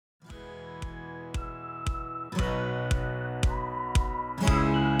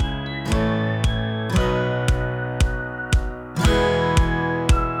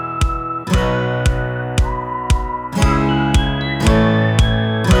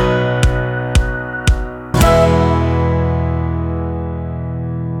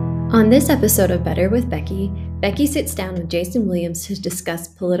this episode of Better with Becky, Becky sits down with Jason Williams to discuss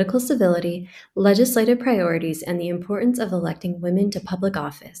political civility, legislative priorities, and the importance of electing women to public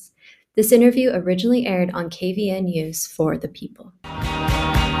office. This interview originally aired on KVNU's For the People.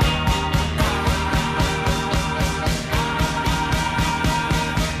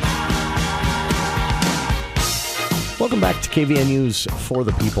 Welcome back to KVNU's For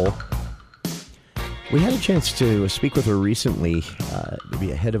the People. We had a chance to speak with her recently,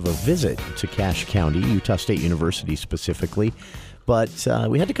 maybe ahead of a visit to Cache County, Utah State University specifically, but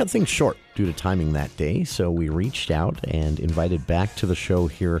we had to cut things short due to timing that day, so we reached out and invited back to the show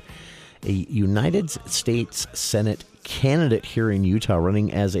here a United States Senate candidate here in Utah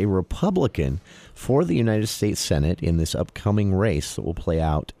running as a Republican for the United States Senate in this upcoming race that will play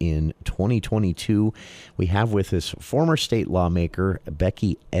out in 2022. We have with us former state lawmaker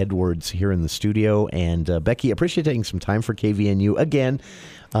Becky Edwards here in the studio. And Becky, I appreciate taking some time for KVNU again.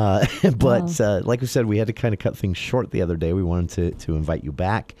 But like we said, we had to kind of cut things short the other day. We wanted to invite you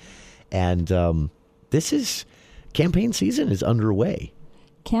back. And campaign season is underway.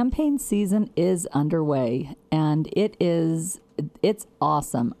 Campaign season is underway, and it's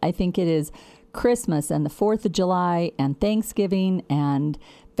awesome. I think it is Christmas and the 4th of July and Thanksgiving and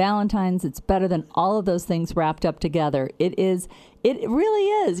Valentine's. It's better than all of those things wrapped up together. It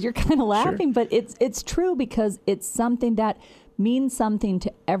really is. You're kind of laughing, sure. But it's true because it's something that means something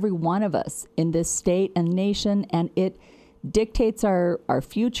to every one of us in this state and nation, and it dictates our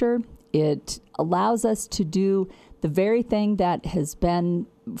future. It allows us to do the very thing that has been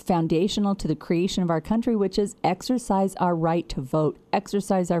foundational to the creation of our country, which is exercise our right to vote,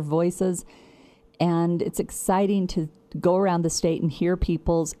 exercise our voices. And it's exciting to go around the state and hear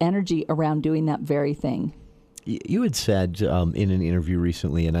people's energy around doing that very thing. You had said in an interview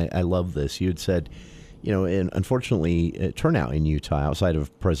recently, and I love this, you had said, and unfortunately, turnout in Utah outside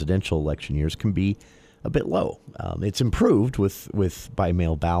of presidential election years can be a bit low. It's improved with by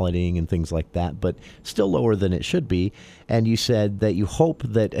mail balloting and things like that, but still lower than it should be. And you said that you hope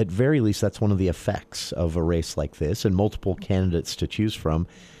that at very least that's one of the effects of a race like this and multiple candidates to choose from,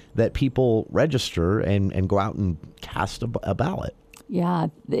 that people register and go out and cast a ballot. Yeah,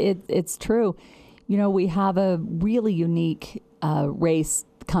 it's true. We have a really unique race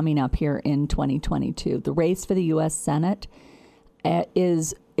coming up here in 2022. The race for the U.S. Senate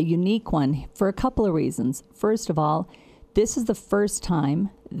is a unique one for a couple of reasons. First of all, this is the first time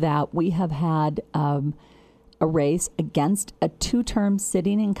that we have had a race against a two-term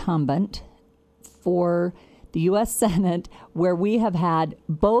sitting incumbent for the U.S. Senate where we have had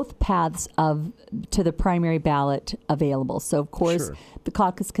both paths to the primary ballot available. So, of course, sure. The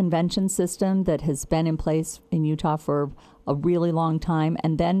caucus convention system that has been in place in Utah for a really long time,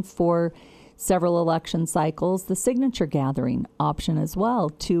 and then for several election cycles, the signature gathering option as well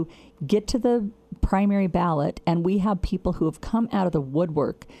to get to the primary ballot. And we have people who have come out of the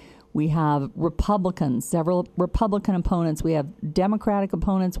woodwork. We have Republicans, several Republican opponents. We have Democratic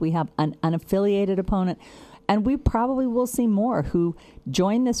opponents. We have an unaffiliated opponent. And we probably will see more who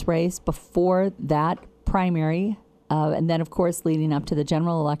join this race before that primary. And then, of course, leading up to the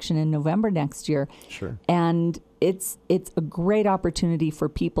general election in November next year. Sure. And it's a great opportunity for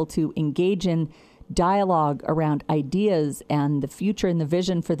people to engage in dialogue around ideas and the future and the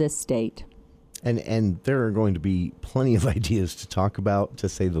vision for this state. And there are going to be plenty of ideas to talk about, to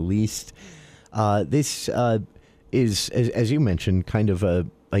say the least. This is, as you mentioned, kind of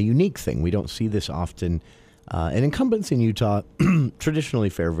a unique thing. We don't see this often. And incumbents in Utah traditionally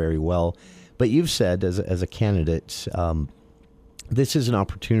fare very well. But you've said, as a candidate, this is an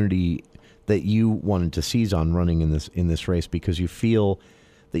opportunity that you wanted to seize on running in this race because you feel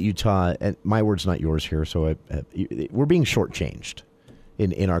that Utah, and my words not yours here, so we're being shortchanged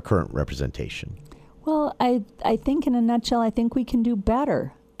in our current representation. Well, I think in a nutshell, I think we can do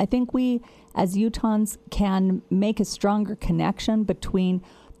better. I think we, as Utahns, can make a stronger connection between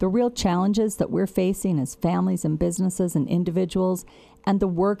the real challenges that we're facing as families and businesses and individuals and the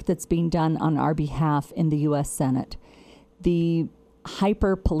work that's being done on our behalf in the U.S. Senate. The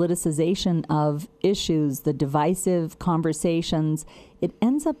hyper-politicization of issues, the divisive conversations, it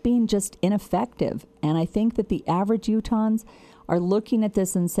ends up being just ineffective. And I think that the average Utahns are looking at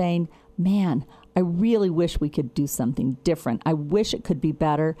this and saying, man, I really wish we could do something different. I wish it could be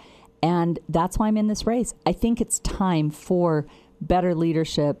better. And that's why I'm in this race. I think it's time for better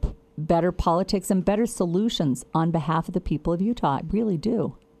leadership, better politics, and better solutions on behalf of the people of Utah. I really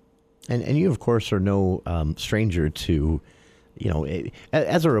do. And you, of course, are no stranger to,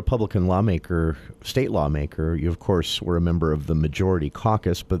 as a Republican lawmaker, state lawmaker, you, of course, were a member of the majority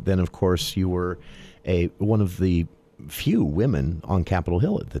caucus, but then, of course, you were one of the few women on Capitol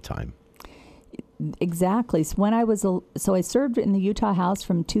Hill at the time. Exactly. So I served in the Utah House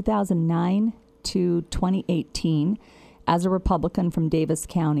from 2009 to 2018 as a Republican from Davis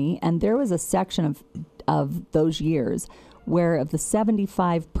County, and there was a section of those years where of the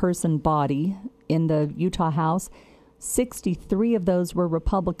 75-person body in the Utah House, 63 of those were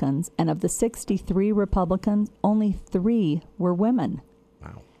Republicans, and of the 63 Republicans, only 3 were women.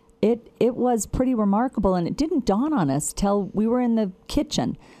 Wow. It was pretty remarkable, and it didn't dawn on us till we were in the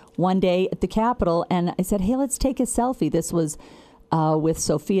kitchen one day at the Capitol, and I said, hey, let's take a selfie. This was with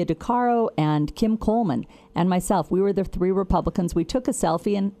Sophia DeCaro and Kim Coleman and myself. We were the 3 Republicans. We took a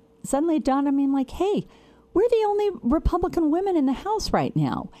selfie, and suddenly it dawned on me, like, hey, we're the only Republican women in the House right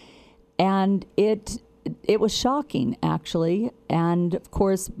now. And it was shocking, actually. And, of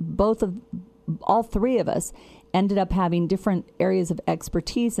course, all 3 of us ended up having different areas of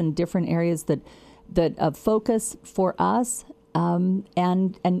expertise and different areas that of focus for us,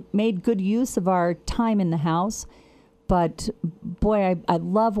 and made good use of our time in the House. But boy, I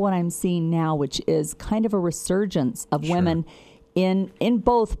love what I'm seeing now, which is kind of a resurgence of women in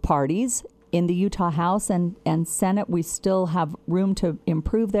both parties. In the Utah House and Senate, we still have room to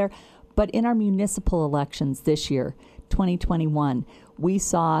improve there. But in our municipal elections this year, 2021, we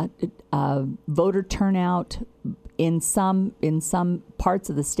saw voter turnout in some parts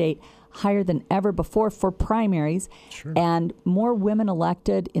of the state higher than ever before for primaries, and more women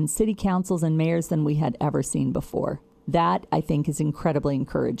elected in city councils and mayors than we had ever seen before. That, I think, is incredibly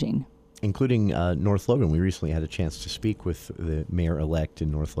encouraging. Including North Logan. We recently had a chance to speak with the mayor-elect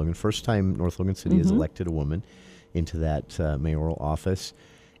in North Logan. First time North Logan City has elected a woman into that mayoral office.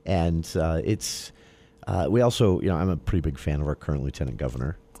 And it's, we also, I'm a pretty big fan of our current lieutenant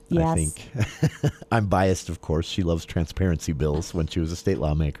governor. Yes. I think I'm biased, of course. She loves transparency bills when she was a state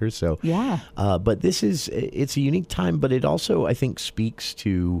lawmaker. So, yeah. But it's a unique time, but it also, I think, speaks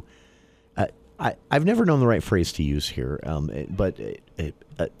to, I've never known the right phrase to use here, but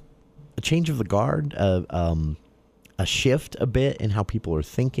a change of the guard, a shift a bit in how people are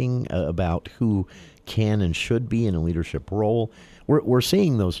thinking about who can and should be in a leadership role. We're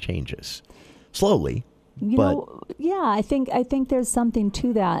seeing those changes slowly. I think there's something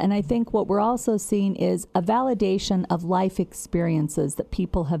to that, and I think what we're also seeing is a validation of life experiences that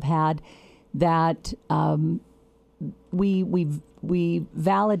people have had that we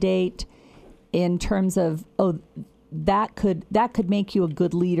validate in terms of that could make you a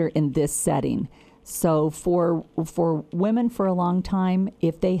good leader in this setting. So for women for a long time,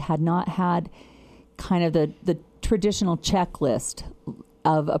 if they had not had kind of the traditional checklist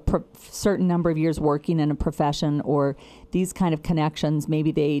of a certain number of years working in a profession or these kind of connections,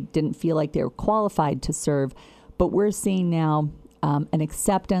 maybe they didn't feel like they were qualified to serve. But we're seeing now an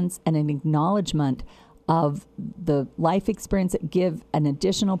acceptance and an acknowledgement of the life experience that give an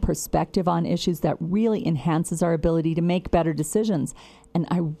additional perspective on issues that really enhances our ability to make better decisions. And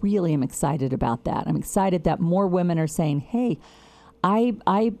I really am excited about that. I'm excited that more women are saying, hey,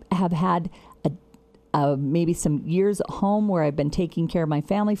 I have had maybe some years at home where I've been taking care of my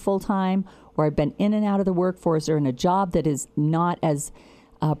family full time, or I've been in and out of the workforce or in a job that is not as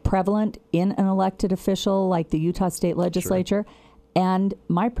prevalent in an elected official like the Utah State Legislature. Sure. And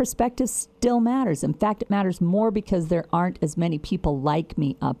my perspective still matters. In fact, it matters more because there aren't as many people like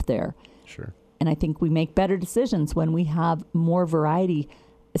me up there. Sure. And I think we make better decisions when we have more variety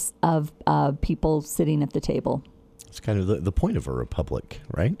of people sitting at the table. It's kind of the point of a republic,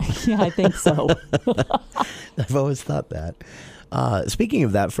 right? Yeah, I think so. I've always thought that. Speaking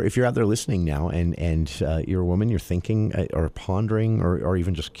of that, if you're out there listening now and you're a woman, you're thinking or pondering or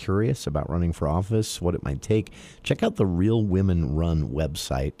even just curious about running for office, what it might take, check out the Real Women Run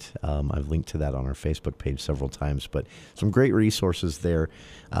website. I've linked to that on our Facebook page several times, but some great resources there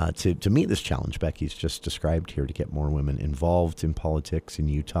to meet this challenge Becky's just described here, to get more women involved in politics in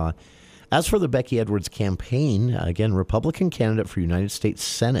Utah. As for the Becky Edwards campaign, again, Republican candidate for United States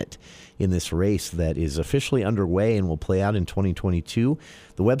Senate in this race that is officially underway and will play out in 2022.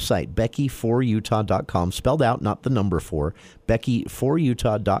 The website, Becky4Utah.com, spelled out, not the number 4,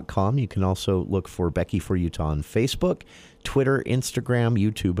 Becky4Utah.com. You can also look for Becky for Utah on Facebook, Twitter, Instagram,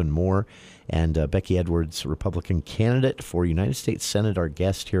 YouTube, and more. And Becky Edwards, Republican candidate for United States Senate, our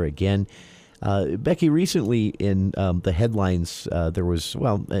guest here again. Becky, recently in the headlines, there was,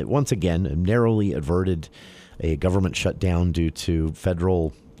 once again, narrowly averted a government shutdown due to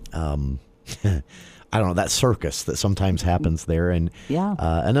federal, that circus that sometimes happens there. And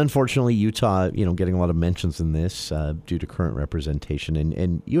unfortunately, Utah, getting a lot of mentions in this due to current representation.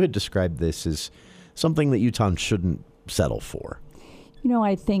 And you had described this as something that Utahns shouldn't settle for.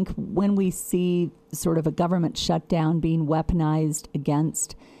 I think when we see sort of a government shutdown being weaponized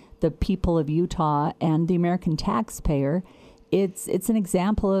against the people of Utah and the American taxpayer, it's an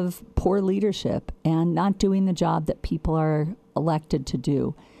example of poor leadership and not doing the job that people are elected to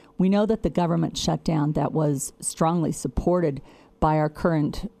do. We know that the government shutdown that was strongly supported by our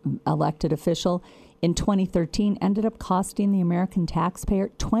current elected official in 2013 ended up costing the American taxpayer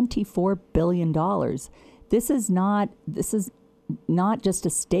 $24 billion. This is not just a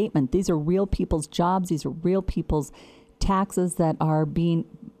statement. These are real people's jobs. These are real people's taxes that are being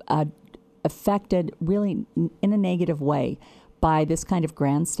affected really in a negative way by this kind of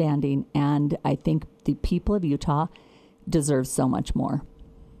grandstanding. And I think the people of Utah deserve so much more.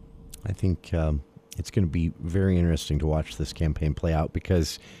 I think it's going to be very interesting to watch this campaign play out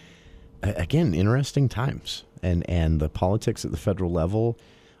because, again, interesting times. And the politics at the federal level,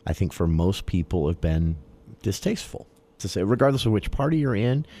 I think for most people have been distasteful. To say, regardless of which party you're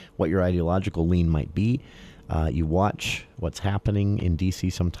in, what your ideological lean might be, you watch what's happening in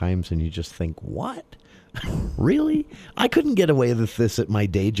D.C. sometimes and you just think, what? Really? I couldn't get away with this at my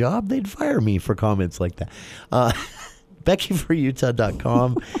day job. They'd fire me for comments like that.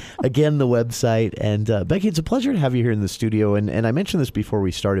 BeckyForUtah.com. Again, the website. And Becky, it's a pleasure to have you here in the studio. And I mentioned this before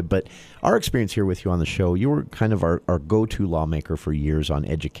we started, but our experience here with you on the show, you were kind of our go-to lawmaker for years on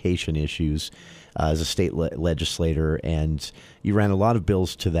education issues as a state legislator, and you ran a lot of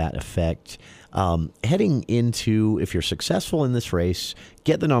bills to that effect. Heading into, if you're successful in this race,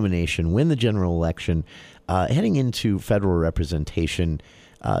 get the nomination, win the general election, heading into federal representation,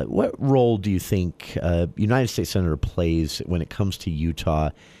 what role do you think United States Senator plays when it comes to Utah?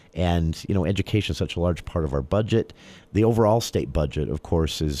 And, education is such a large part of our budget. The overall state budget, of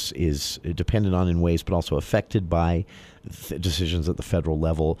course, is dependent on in ways, but also affected by decisions at the federal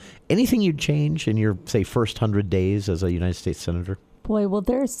level. Anything you'd change in your, say, first 100 days as a United States Senator? Boy, well,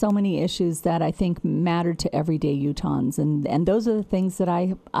 there are so many issues that I think matter to everyday Utahns. And those are the things that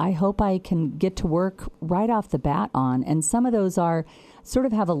I hope I can get to work right off the bat on. And some of those are sort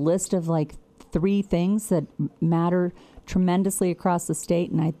of have a list of like 3 things that matter tremendously across the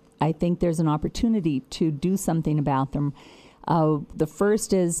state. And I think there's an opportunity to do something about them. The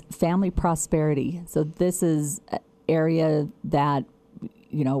first is family prosperity. So this is an area that,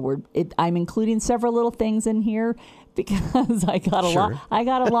 I'm including several little things in here because I got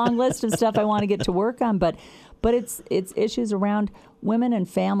a long list of stuff I want to get to work on, but it's issues around women and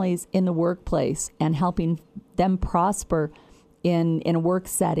families in the workplace and helping them prosper in a work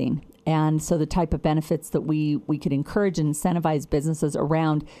setting. And so the type of benefits that we could encourage and incentivize businesses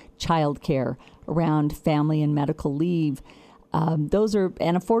around childcare, around family and medical leave, and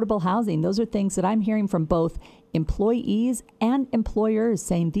affordable housing. Those are things that I'm hearing from both employees and employers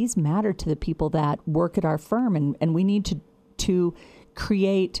saying these matter to the people that work at our firm, and we need to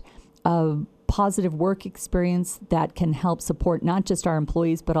create a positive work experience that can help support not just our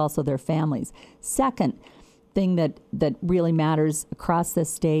employees but also their families. Second thing that really matters across this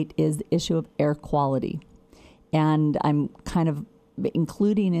state is the issue of air quality. And I'm kind of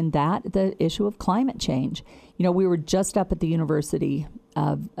including in that the issue of climate change. We were just up at the university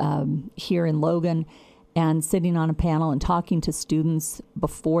here in Logan and sitting on a panel and talking to students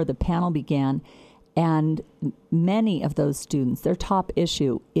before the panel began. And many of those students, their top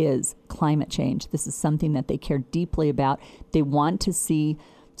issue is climate change. This is something that they care deeply about. They want to see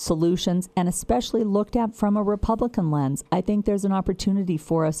solutions, and especially looked at from a Republican lens. I think there's an opportunity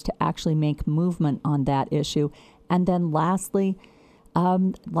for us to actually make movement on that issue. And then lastly,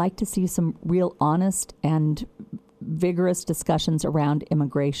 like to see some real honest and vigorous discussions around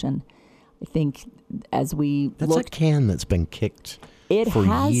immigration. I think as that's a can that's been kicked for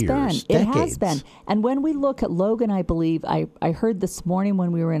years, decades. It has been. And when we look at Logan, I believe, I heard this morning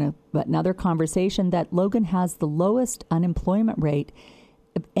when we were in another conversation that Logan has the lowest unemployment rate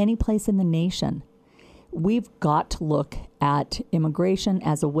of any place in the nation. We've got to look at immigration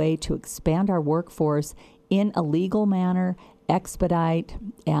as a way to expand our workforce in a legal manner, expedite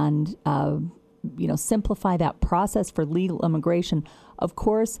and simplify that process for legal immigration. Of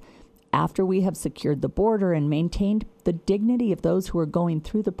course, after we have secured the border and maintained the dignity of those who are going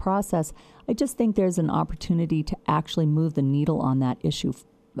through the process, I just think there's an opportunity to actually move the needle on that issue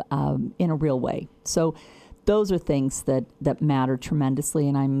in a real way. So those are things that matter tremendously,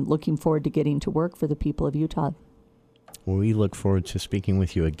 and I'm looking forward to getting to work for the people of Utah. Well, we look forward to speaking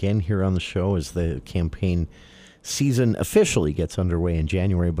with you again here on the show as the campaign season officially gets underway in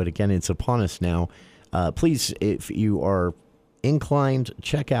January. But again, it's upon us now. Please, if you are inclined,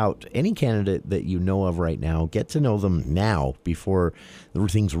 check out any candidate that you know of right now. Get to know them now before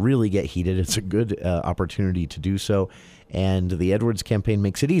things really get heated. It's a good opportunity to do so. And the Edwards campaign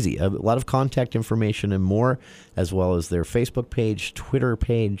makes it easy. A lot of contact information and more, as well as their Facebook page, Twitter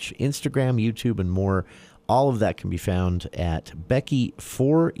page, Instagram, YouTube, and more. All of that can be found at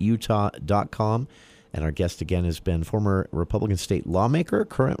beckyforutah.com. And our guest again has been former Republican state lawmaker,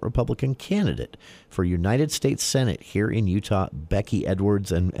 current Republican candidate for United States Senate here in Utah, Becky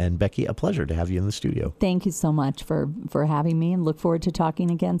Edwards. And Becky, a pleasure to have you in the studio. Thank you so much for having me, and look forward to talking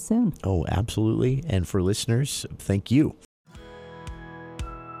again soon. Oh, absolutely. And for listeners, thank you